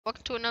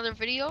Welcome to another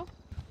video.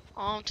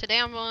 Today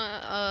I'm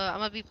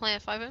gonna be playing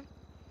Fivem.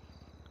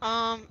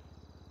 Um,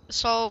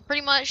 so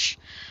pretty much,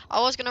 I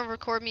was gonna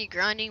record me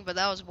grinding, but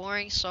that was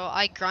boring. So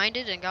I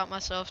grinded and got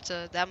myself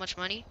to that much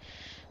money.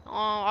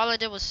 All I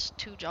did was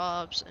 2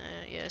 jobs,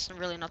 and yeah, it's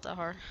really not that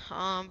hard.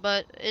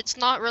 But it's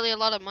not really a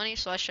lot of money,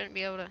 so I shouldn't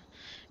be able to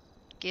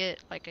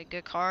get like a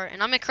good car.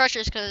 And I'm in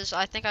Crushers because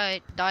I think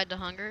I died to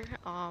hunger.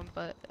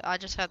 But I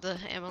just had the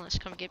ambulance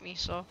come get me.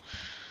 So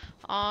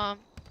um.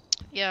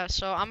 Yeah,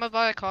 so I'm gonna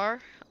buy a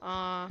car.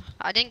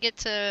 I didn't get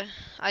to.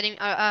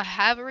 I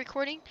have a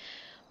recording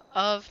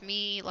of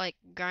me like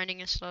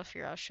grinding and stuff.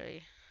 Here, I'll show you.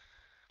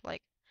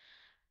 Like,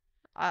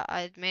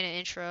 I made an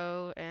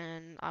intro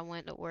and I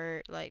went to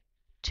work like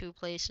 2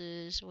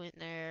 places. Went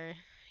there.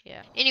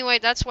 Yeah. Anyway,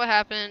 that's what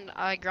happened.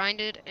 I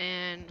grinded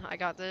and I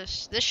got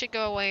this. This should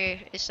go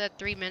away. It said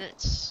 3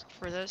 minutes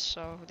for this,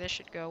 so this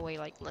should go away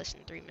like less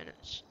than 3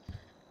 minutes,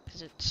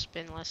 because it's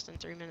been less than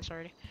 3 minutes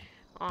already.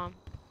 Um,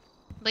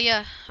 but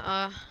yeah.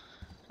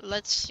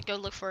 Let's go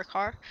look for a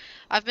car.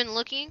 I've been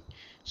looking,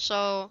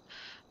 so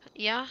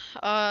yeah,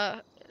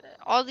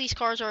 all these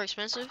cars are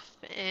expensive,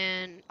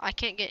 and I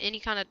can't get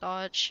any kind of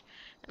Dodge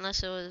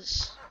unless it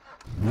was,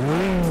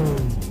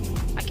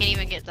 I can't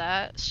even get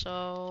that,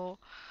 so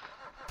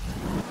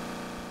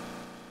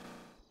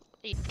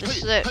this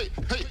is it.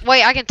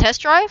 Wait, I can test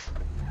drive?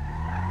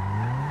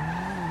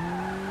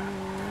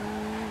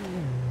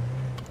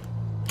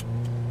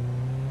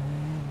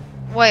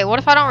 Wait, what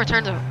if I don't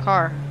return the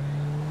car?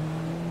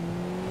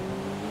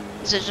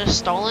 Is it just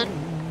stolen?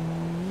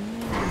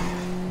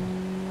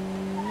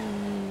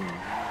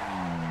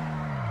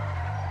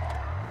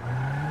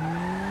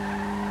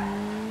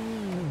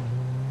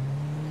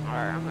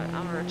 Alright, I'm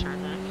gonna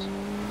return this.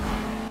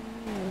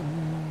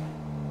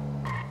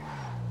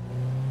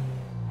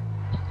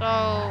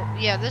 So,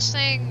 yeah, this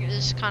thing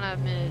is kind of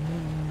mid.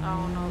 I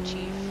don't know,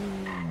 Chief.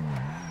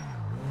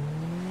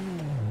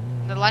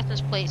 The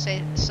license plate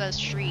says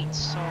streets,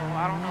 so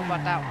I don't know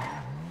about that one.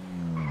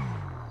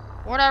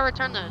 Where'd I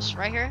return this?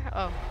 Right here?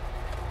 Oh.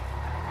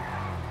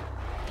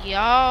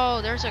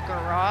 Yo, there's a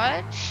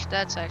garage?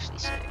 That's actually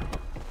sick.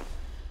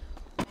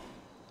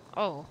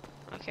 Oh,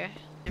 okay.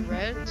 In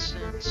red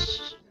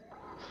since...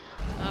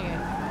 Okay.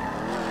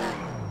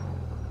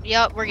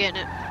 Yep, we're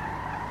getting it.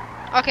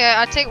 Okay,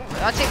 I take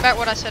back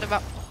what I said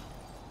about...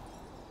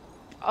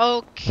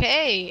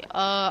 Okay,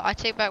 I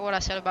take back what I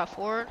said about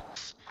Ford.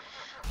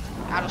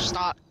 Out of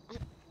stock.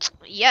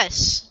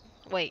 Yes.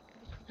 Wait.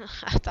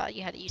 I thought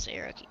you had to use the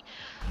arrow key.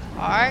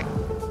 Alright.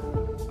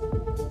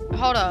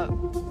 Hold up.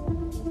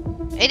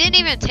 It didn't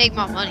even take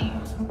my money.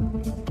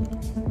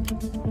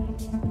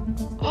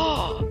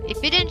 Oh,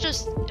 if it didn't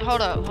just hold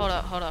up.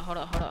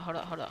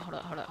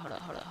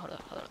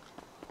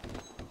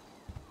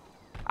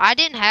 I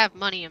didn't have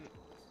money and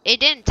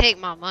it didn't take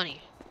my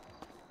money.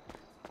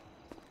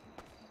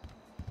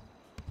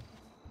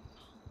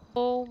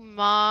 Oh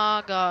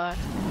my god.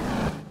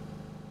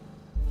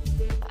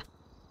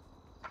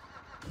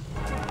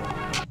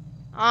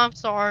 I'm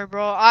sorry,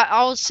 bro.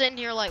 I was sitting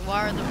here like,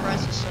 why are the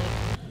prices so?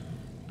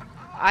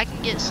 I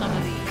can get some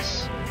of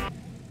these.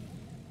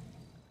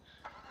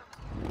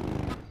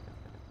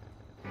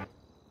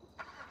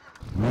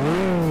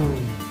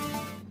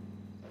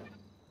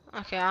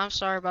 Okay, I'm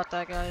sorry about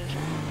that, guys.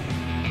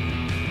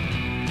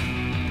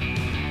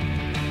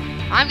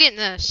 I'm getting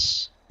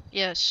this.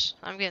 Yes,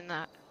 I'm getting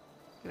that.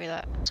 Give me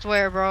that. I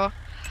swear, bro.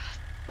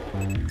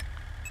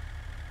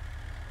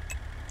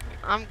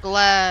 I'm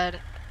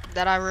glad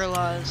that I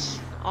realized.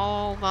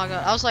 Oh my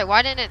god. I was like,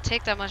 why didn't it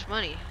take that much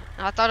money?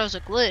 And I thought it was a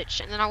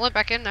glitch. And then I went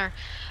back in there.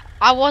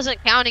 I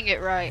wasn't counting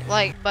it right.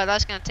 Like, but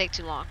that's gonna take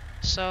too long.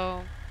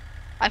 So,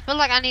 I feel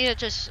like I need to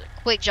just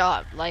quick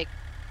job. Like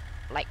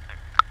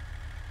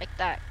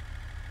that.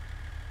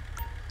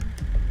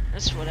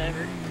 That's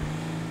whatever.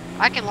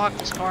 I can lock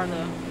this car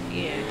though.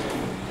 Yeah.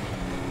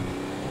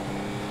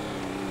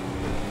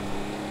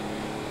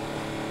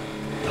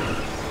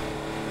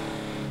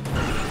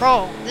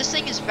 Bro, this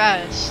thing is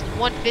fast.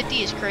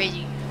 150 is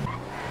crazy.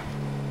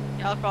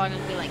 Y'all probably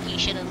gonna be like, you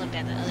should have looked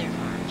at the other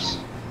cars.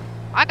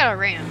 I got a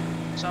Ram,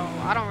 so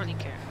I don't really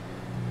care.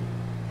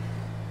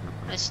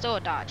 It's still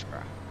a Dodge, bro.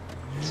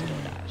 It's still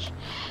a Dodge.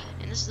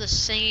 And this is the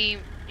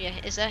same. Yeah,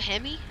 is that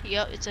Hemi?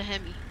 Yup, it's a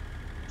Hemi.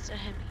 It's a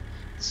Hemi.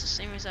 It's the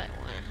same as that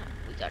one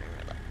we got in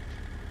real life.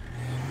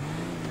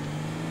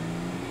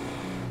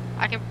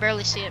 I can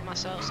barely see it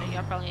myself, so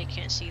y'all probably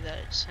can't see that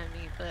it's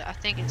Hemi, but I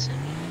think it's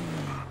Hemi.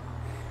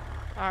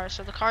 Alright,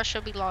 so the car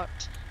should be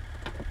locked.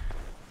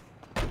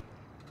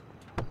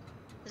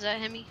 Is that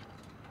Hemi?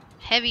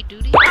 Heavy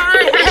duty?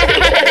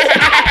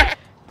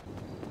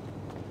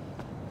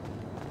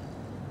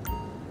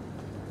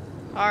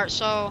 Alright,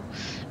 so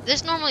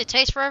this normally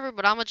takes forever,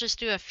 but I'm gonna just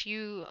do a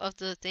few of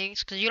the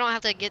things, because you don't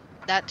have to get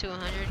that to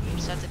 100, you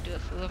just have to do a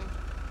few of them.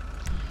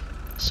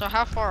 So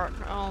how far?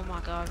 Oh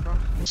my god, bro.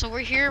 So we're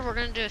here, we're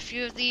gonna do a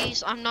few of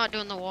these. I'm not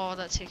doing the wall,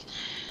 that takes...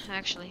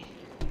 Actually.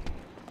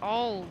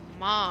 Oh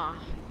my.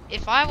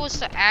 If I was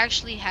to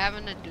actually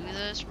having to do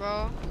this,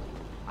 bro,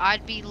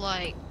 I'd be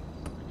like...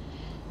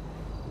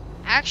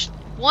 Actually,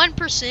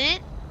 1%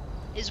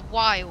 is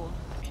wild.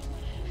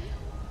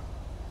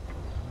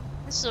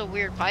 This is a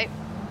weird pipe.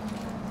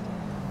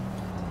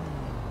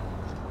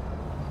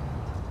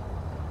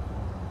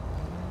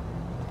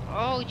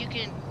 Oh, you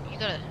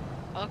gotta,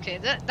 okay,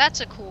 that's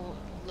a cool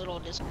little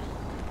design.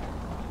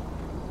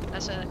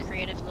 That's a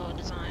creative little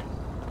design.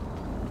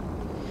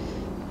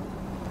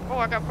 Oh,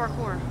 I got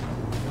parkour.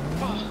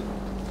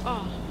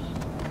 Oh.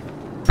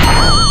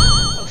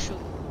 Oh shoot.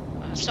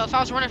 So if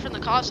I was running from the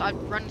cops, I'd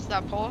run into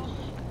that pole,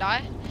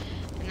 die,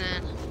 and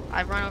then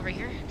I'd run over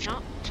here,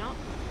 jump.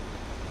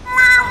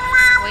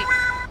 Oh, wait.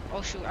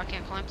 Oh shoot, I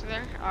can't climb through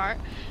there. Alright.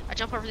 I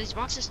jump over these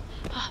boxes.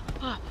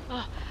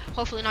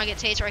 Hopefully not get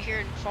tased right here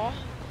and fall.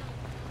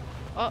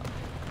 Oh.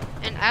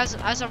 And as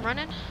I'm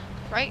running,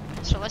 right?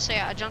 So let's say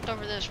I jumped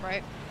over this,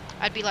 right?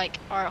 I'd be like,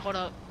 alright, hold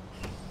up.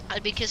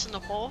 I'd be kissing the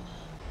pole.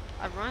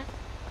 I'd run.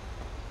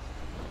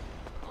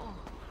 Oh.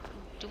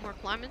 Do more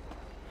climbing.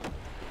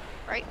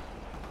 Right?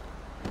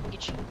 Get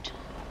juked.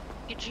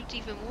 Get juked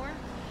even more.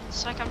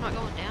 It's like I'm not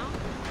going down.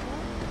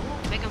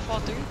 Make him fall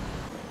through.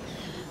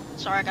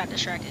 Sorry, I got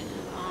distracted.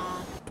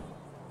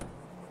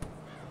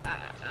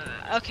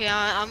 Okay,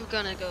 I'm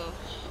gonna go.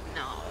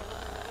 No,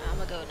 I'm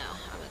gonna go now.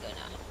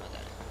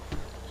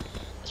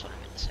 That's what I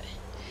meant to say.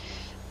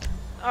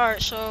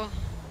 Alright, so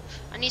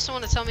I need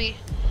someone to tell me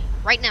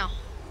right now.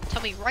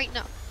 Tell me right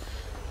now.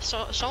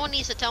 So someone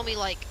needs to tell me,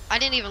 like, I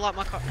didn't even lock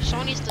my car.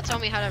 Someone needs to tell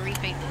me how to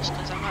repaint this,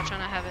 because I'm not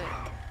trying to have it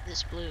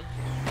this blue.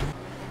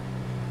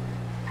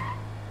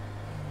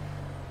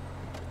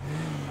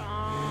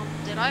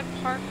 Did I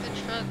park the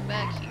truck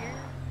back here?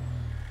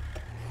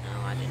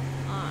 No, I did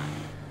not.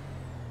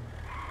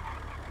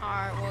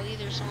 Alright, well,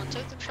 either someone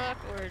took the truck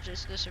or it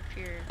just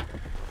disappeared.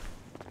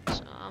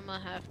 So I'm gonna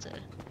have to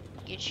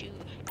get you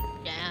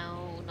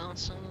down on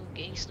some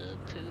gangsta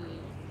poo.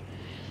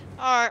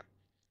 Alright.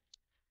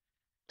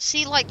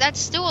 See, like, that's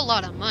still a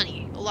lot of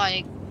money.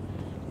 Like,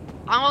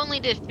 I only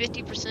did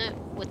 50%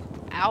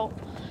 without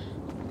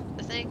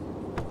the thing.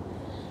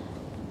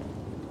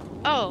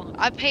 Oh,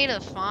 I paid a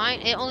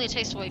fine. It only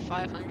takes away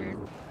 500.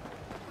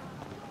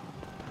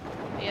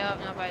 Yep,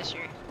 nobody's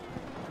here.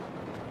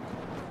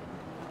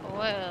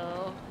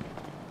 Well,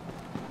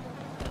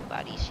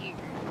 nobody's here.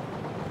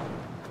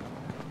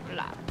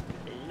 Blah,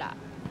 blah,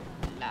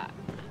 blah.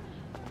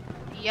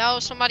 Yo,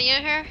 somebody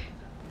in here?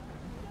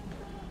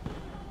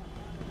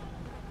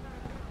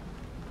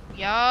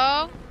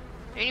 Yo?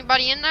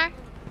 Anybody in there?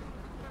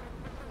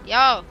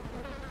 Yo?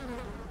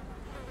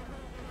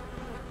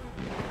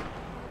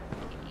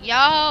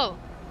 Yo!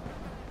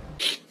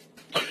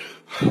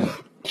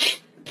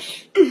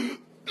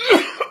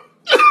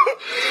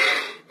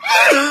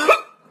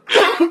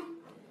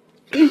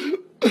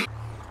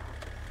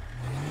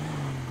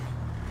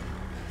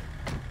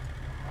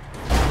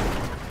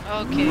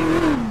 Okay.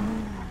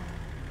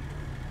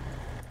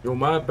 Yo,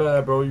 my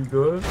bad, bro. You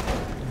good?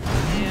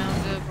 Yeah,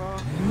 I'm good, bro.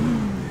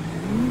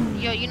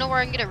 Yo, you know where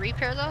I can get a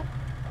repair, though?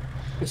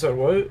 You said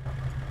what?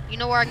 You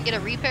know where I can get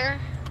a repair?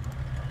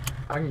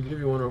 I can give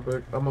you one real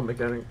quick. I'm a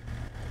mechanic.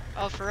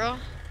 Oh, for real?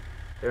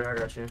 Yeah, I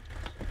got you.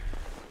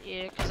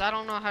 Yeah, because I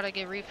don't know how to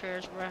get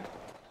repairs, bro.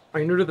 Are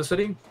you new to the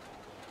city?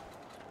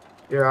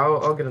 Yeah,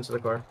 I'll get into the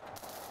car.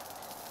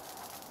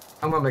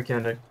 I'm a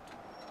mechanic.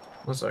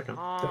 1 second.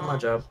 Doing my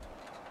job.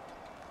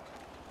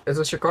 Is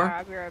this your car? Alright,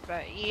 I'll be right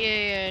back.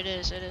 Yeah, it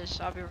is.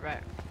 I'll be right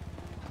back.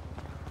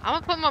 I'm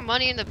gonna put my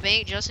money in the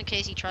bank just in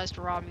case he tries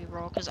to rob me,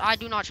 bro. Because I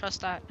do not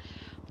trust that.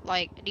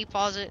 Like,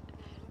 deposit.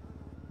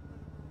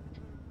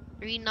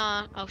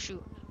 39. Oh,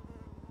 shoot.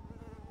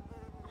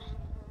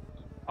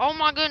 Oh,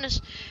 my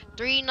goodness.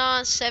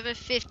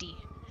 39750.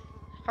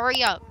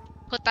 Hurry up.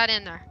 Put that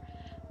in there.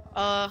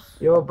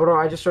 Yo, bro,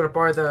 I just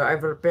repaired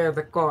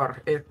the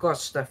car. It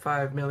cost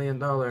 $5 million.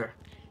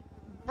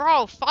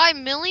 Bro, 5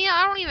 million?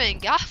 I don't even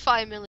got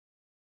 5 million.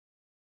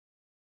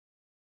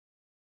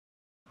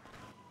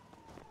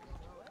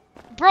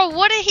 Bro,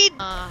 what did he?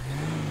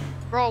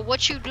 Bro,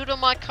 what you do to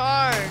my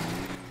car?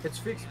 It's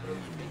fixed, bro.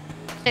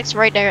 It's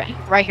right there,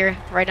 right here,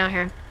 right down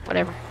here,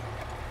 whatever.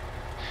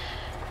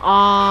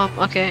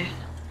 Okay.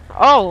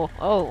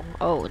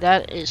 Oh,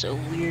 that is a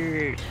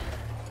weird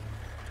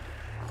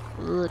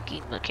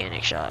looking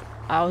mechanic shop.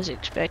 I was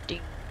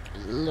expecting a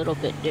little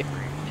bit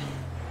different.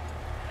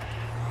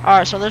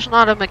 Alright, so there's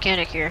not a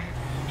mechanic here.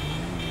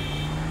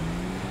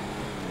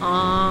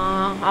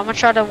 I'm gonna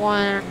try the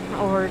one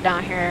over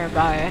down here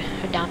by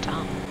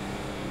downtown.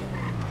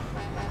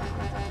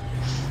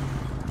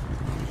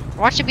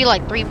 Watch it be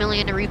like 3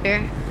 million to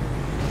repair.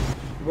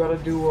 You gotta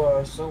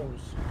do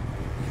zones.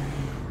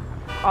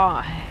 Oh,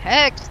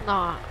 heck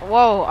nah.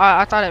 Whoa,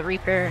 I thought it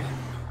repaired.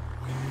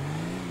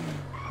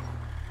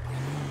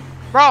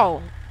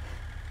 Bro.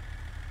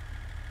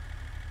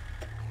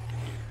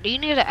 Do you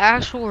need an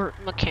actual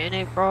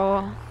mechanic,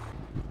 bro?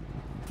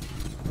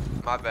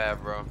 My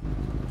bad, bro.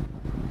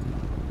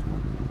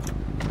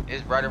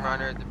 It's right around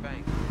there at the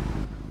bank.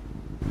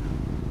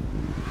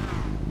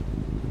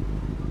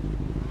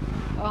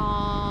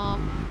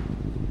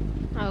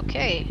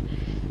 Okay.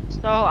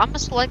 So I'm gonna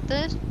select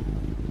this.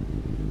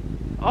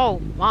 Oh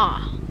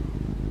my.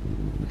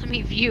 Let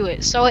me view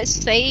it. So it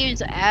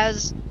saves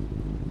as.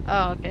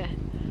 Oh, okay.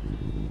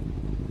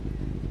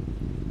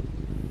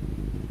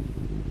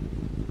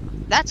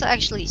 That's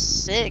actually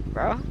sick,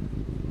 bro.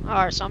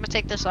 Alright, so I'm gonna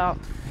take this out.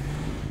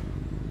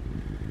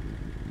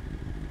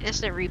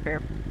 Instant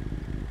repair.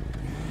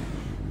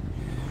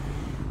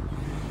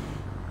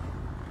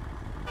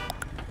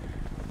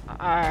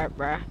 Alright,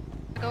 bro.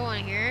 Go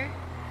in here.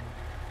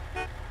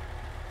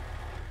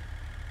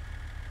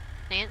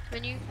 Stance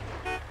menu.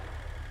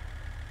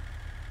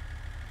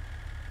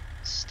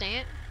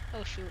 Stance.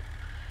 Oh shoot.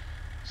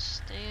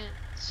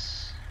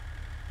 Stance.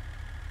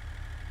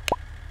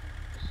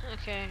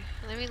 Okay,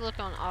 let me look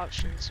on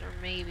options or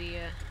maybe.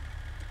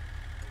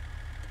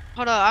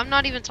 Hold on, I'm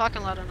not even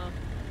talking loud enough.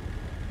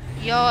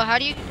 Yo, how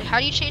do you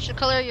change the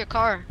color of your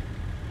car?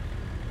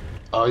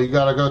 Oh, you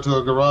gotta go to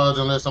a garage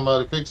and let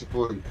somebody fix it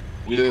for you.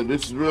 Yeah,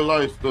 this is real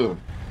life stuff.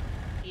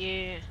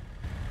 Yeah.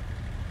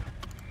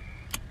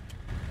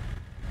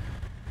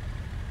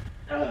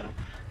 I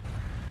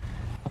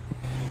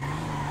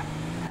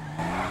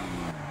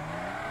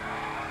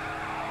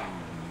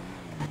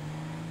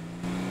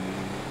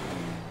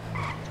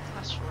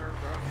swear,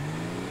 bro.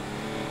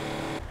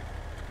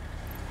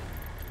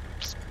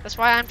 That's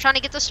why I'm trying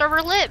to get the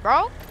server lit,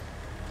 bro.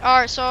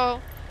 Alright,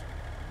 so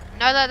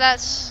now that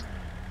that's,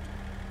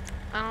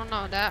 I don't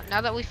know, that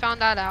now that we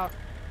found that out,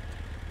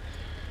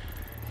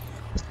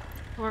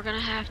 we're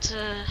gonna have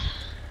to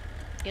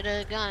get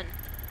a gun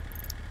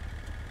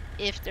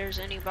if there's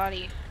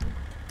anybody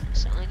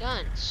selling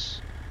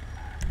guns.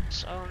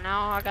 So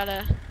now I'm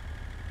gonna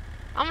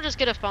just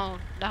get a phone.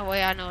 That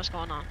way I know what's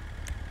going on.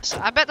 So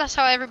I bet that's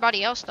how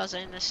everybody else does it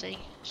in this city.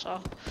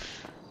 So,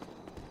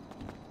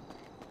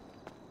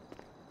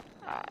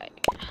 alright.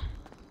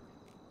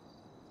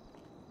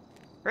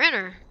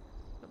 Printer.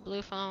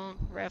 Blue phone,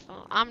 red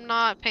phone. I'm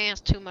not paying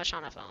too much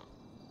on a phone.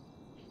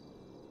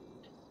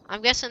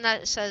 I'm guessing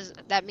that it says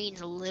that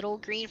means little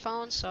green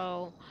phone,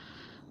 so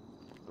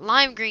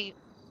lime green.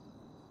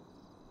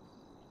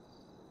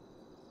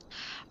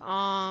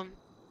 Um.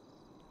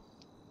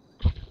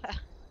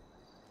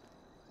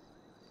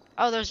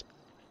 Oh, there's.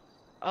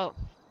 Oh.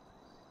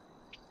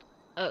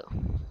 Oh.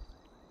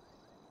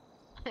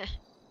 You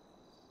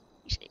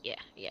said yeah,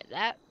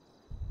 that.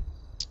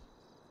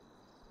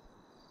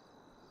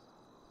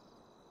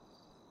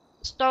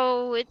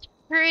 So it's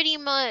pretty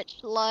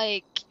much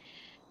like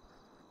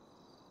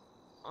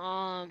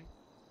um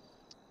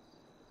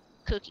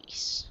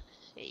cookies.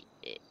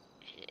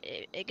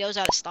 It goes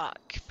out of stock,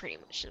 pretty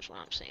much is what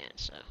I'm saying.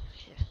 So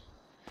yeah.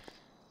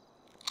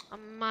 I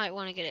might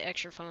want to get an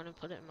extra phone and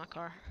put it in my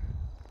car.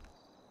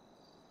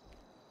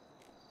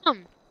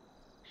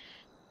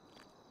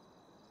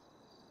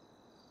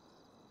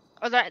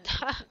 Oh, that.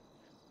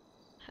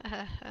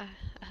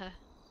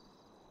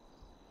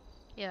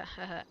 Yeah.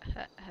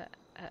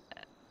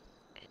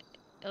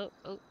 Oh,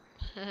 oh.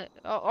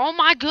 Oh, oh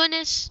my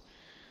goodness.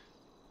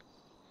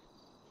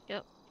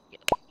 Yep.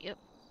 Yep. Yep.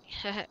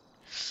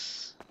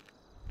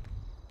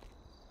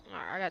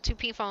 Alright, I got two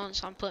pink phones,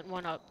 so I'm putting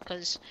one up.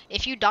 Because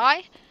if you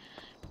die,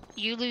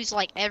 you lose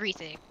like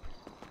everything.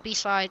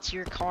 Besides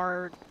your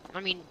card, I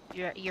mean,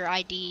 your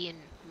ID and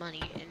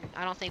money. And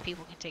I don't think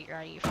people can take your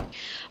ID from you.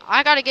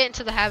 I gotta get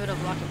into the habit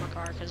of locking my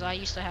car, because I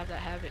used to have that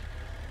habit.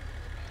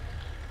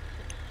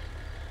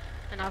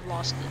 And I've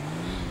lost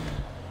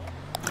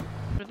it.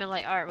 Would have been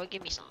like, alright, well,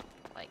 give me some.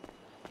 Like,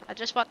 I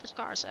just bought this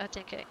car, so I had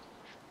 10K.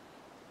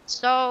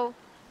 So,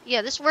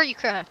 yeah, this is where you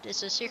craft.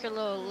 It's a secret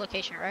little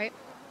location, right?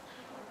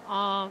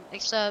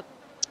 Except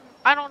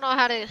I don't know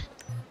how to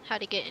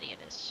get any of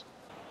this.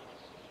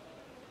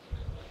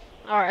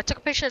 Alright, I took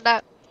a picture of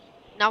that.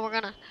 Now we're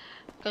gonna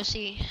go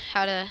see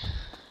how to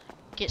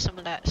get some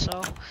of that.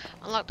 So,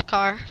 unlock the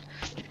car,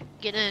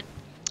 get in.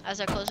 As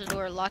I close the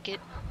door, lock it.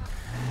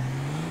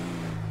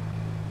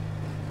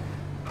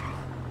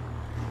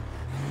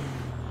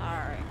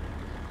 Alright.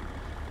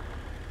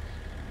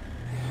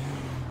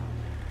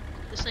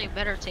 This thing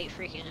better take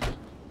freaking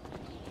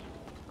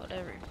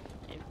whatever.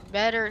 It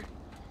better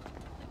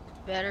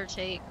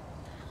take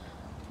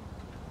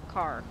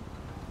car.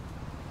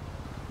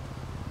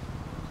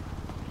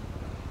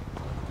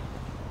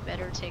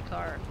 Better take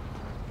car.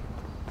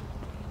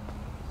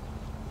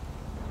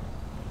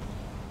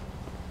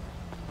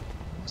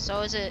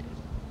 So is it?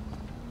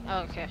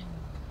 Oh, okay.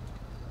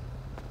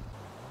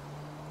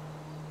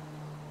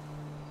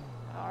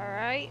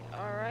 Alright.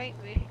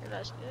 Make sure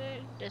that's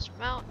good.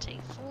 Dismount,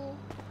 take full.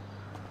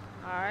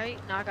 Alright,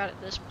 now I got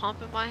this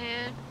pump in my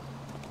hand.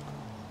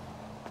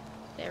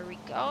 There we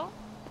go.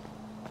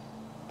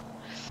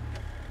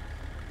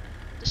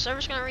 The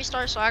server's gonna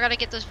restart, so I gotta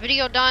get this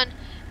video done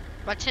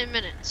by 10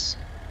 minutes.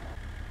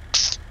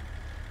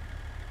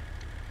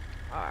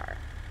 Alright.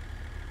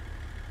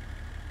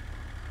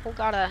 Who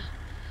got a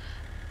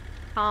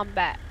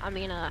combat? I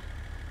mean, a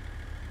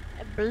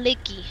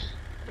blicky.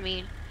 I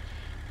mean,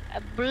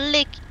 a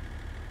blicky.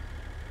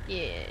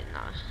 Yeah,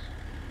 nah.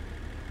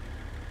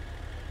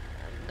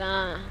 I'm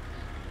gonna.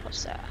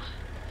 What's that?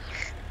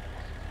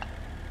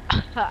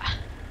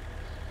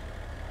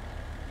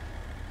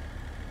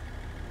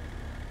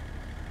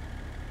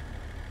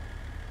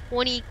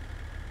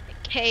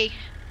 20K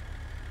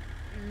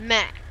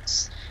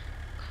max.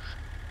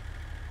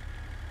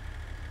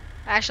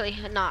 Actually,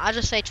 no, I'll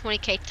just say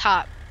 20K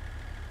top.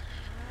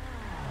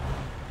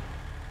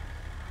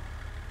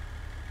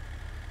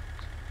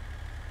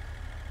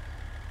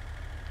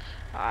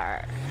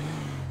 Alright.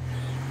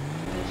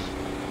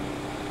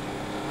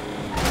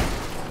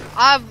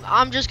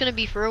 I'm just gonna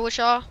be for real with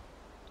y'all.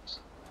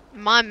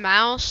 My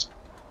mouse,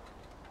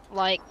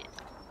 like,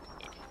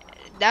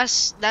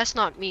 that's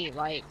not me.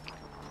 Like,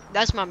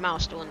 that's my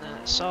mouse doing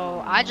that.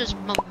 So I just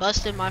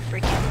busted my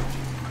freaking.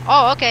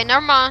 Oh, okay,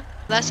 never mind.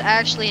 That's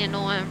actually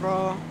annoying,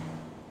 bro.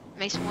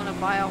 Makes me want to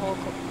buy a whole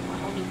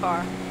new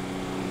car.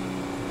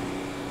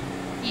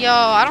 Yo,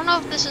 I don't know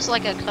if this is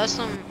like a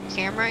custom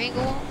camera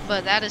angle,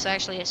 but that is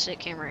actually a sick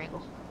camera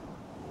angle.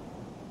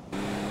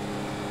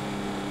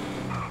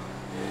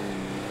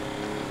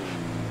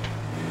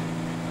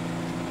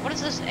 What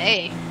is this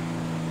A?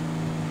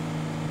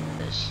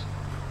 This.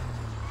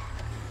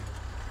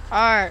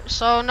 Alright,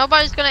 so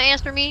nobody's gonna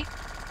answer me.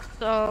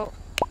 So.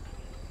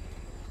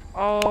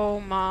 Oh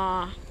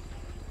my.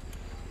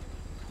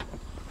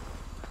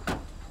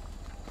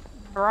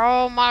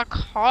 Bro, my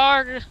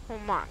car. Oh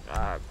my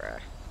god, bro.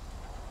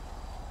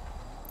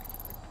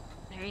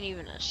 There ain't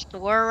even a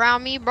store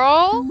around me,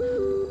 bro.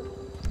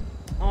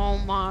 Oh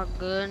my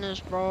goodness,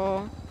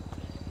 bro.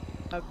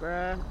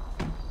 Bruh.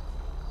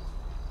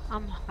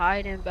 I'm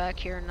hiding back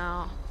here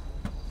now.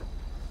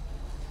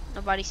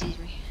 Nobody sees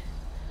me.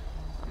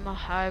 I'm gonna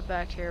hide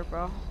back here,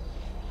 bro.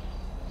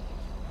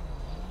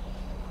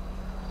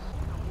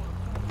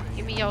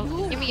 Give me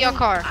your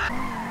car.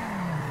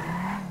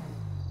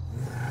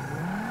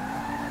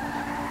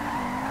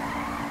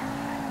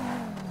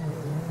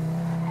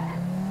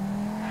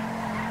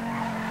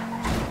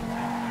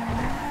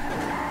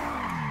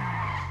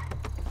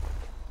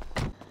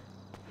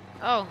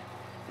 Oh.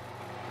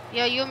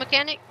 Yo, you a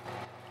mechanic?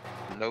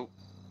 Nope.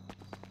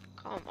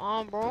 Come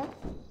on, bro.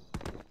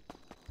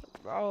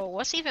 Bro,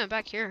 what's even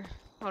back here?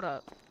 Hold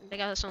up. They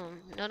got some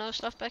no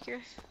stuff back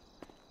here?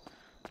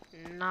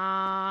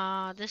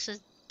 Nah, this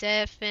is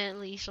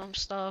definitely some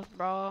stuff,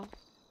 bro.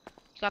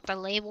 You got the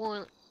label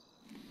and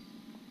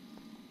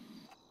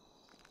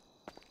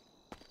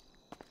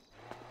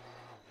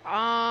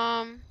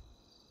I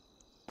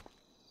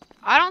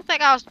don't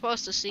think I was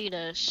supposed to see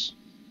this.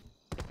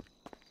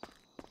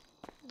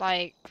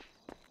 Like,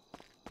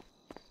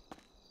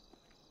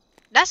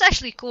 that's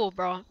actually cool,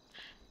 bro.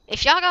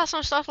 If y'all got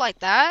some stuff like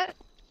that,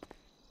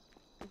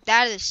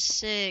 that is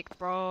sick,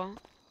 bro.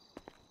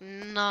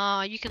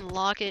 Nah, you can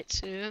lock it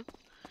too.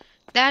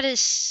 That is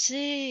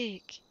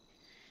sick.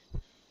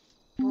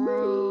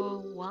 Bro,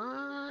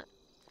 what?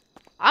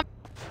 I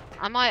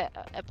might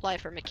apply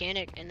for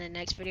mechanic in the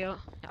next video.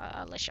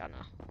 I'll let y'all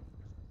know.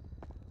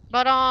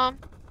 But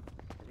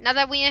now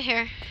that we in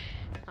here,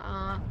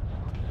 the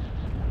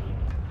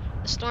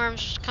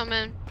storm's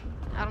coming.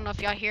 I don't know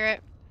if y'all hear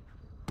it.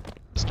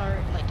 Start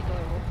like to go to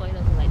roleplay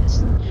like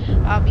this.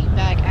 I'll be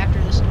back after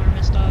the storm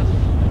and stuff.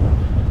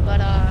 But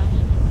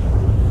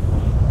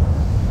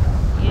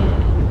yeah.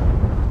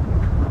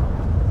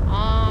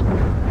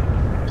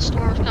 The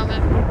storm's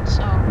coming,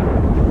 so.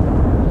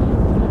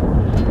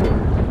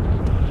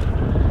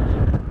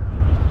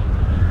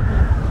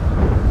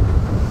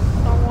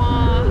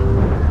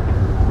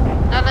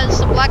 Now that it's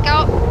a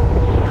blackout.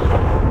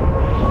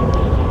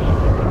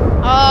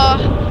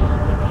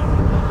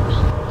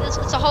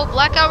 It's a whole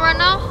blackout right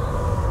now.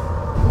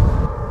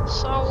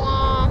 So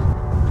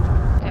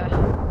yeah.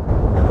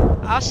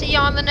 I'll see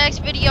y'all in the next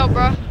video,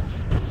 bro.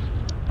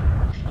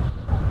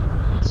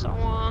 So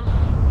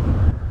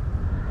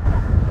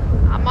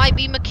I might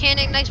be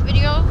mechanic next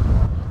video.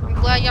 I'm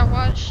glad y'all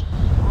watched.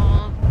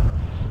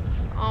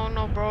 I don't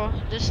know, bro.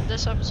 This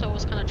episode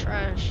was kind of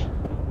trash,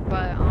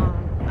 but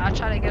I'll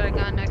try to get a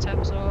gun next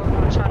episode.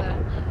 I'll try to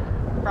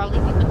probably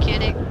be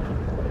mechanic,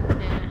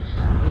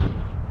 and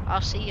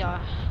I'll see y'all.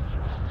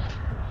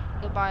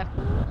 Goodbye.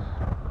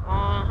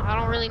 I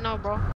don't really know, bro.